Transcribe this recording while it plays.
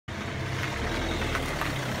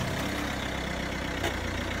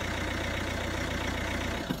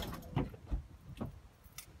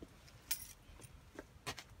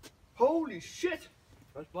shit!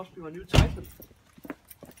 That must be my new Titan.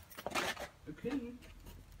 You kidding me?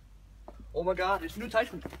 Oh my god, it's new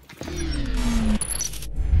Titan.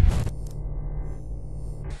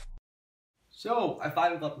 So, I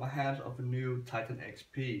finally got my hands on a new Titan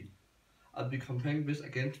XP. I'll be comparing this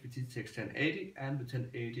against the GTX 1080 and the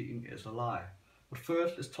 1080 in SLI. But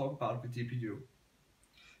first, let's talk about the GPU.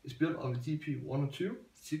 It's built on the GP102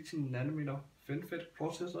 16nm FinFET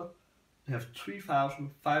processor. They have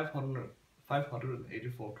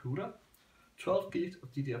 3584 CUDA, 12 GB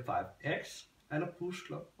of DDR5X, and a boost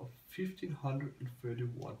clock of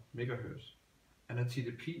 1531 MHz, and a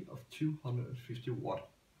TDP of 250 watt.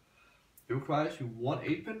 It requires you one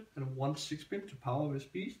 8-pin and one 6-pin to power this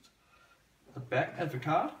beast. At the back of the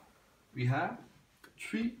card, we have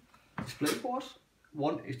 3 display ports,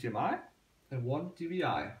 one HDMI and one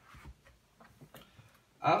DVI.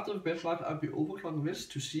 After the benchmark, I'll be overclocking this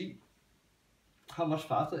to see how much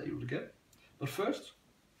faster it will get. But first,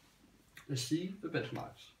 let's see the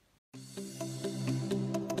benchmarks.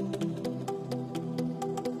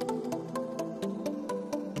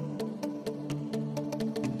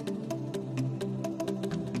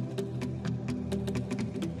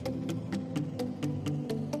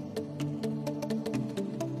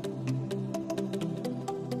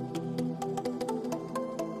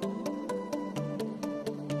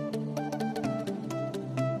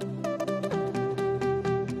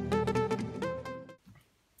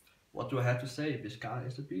 What do I have to say? This guy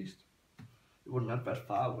is a beast. It was not that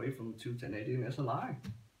far away from the 1080 and SLI.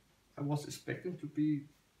 I was expecting to be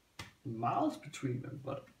miles between them,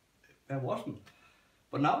 but there wasn't.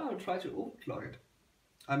 But now I will try to overclock it.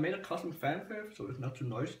 I made a custom fan curve so it's not too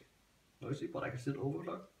noisy, but I can still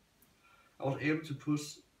overclock. I was able to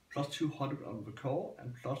push plus 200 on the core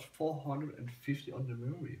and plus 450 on the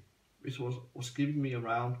memory, which was giving me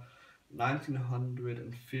around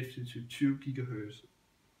 1950 to 2 GHz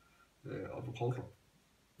of a core.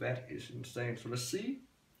 That is insane. So let's see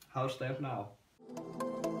how it stands now.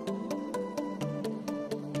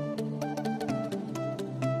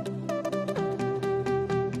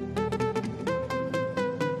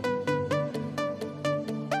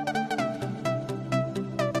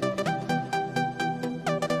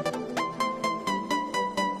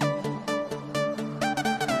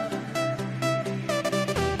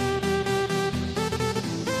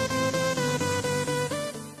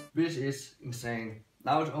 This is insane.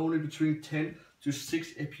 Now it's only between 10 to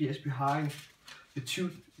 6 FPS behind the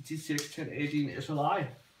two GTX 1080 and SLI.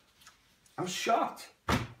 I'm shocked.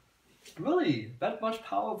 Really, that much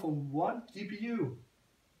power for one GPU.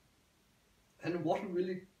 And it wasn't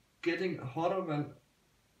really getting hotter than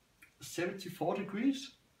 74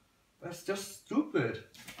 degrees. That's just stupid.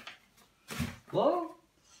 Well,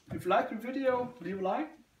 if you liked the video, leave a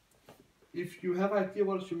like. If you have an idea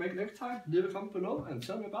what I should make next time, leave a comment below and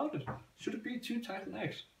tell me about it. Should it be 2 Titan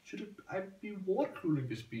X? Should I be water cooling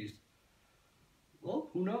this beast? Well,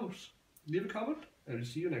 who knows? Leave a comment and I'll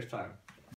see you next time.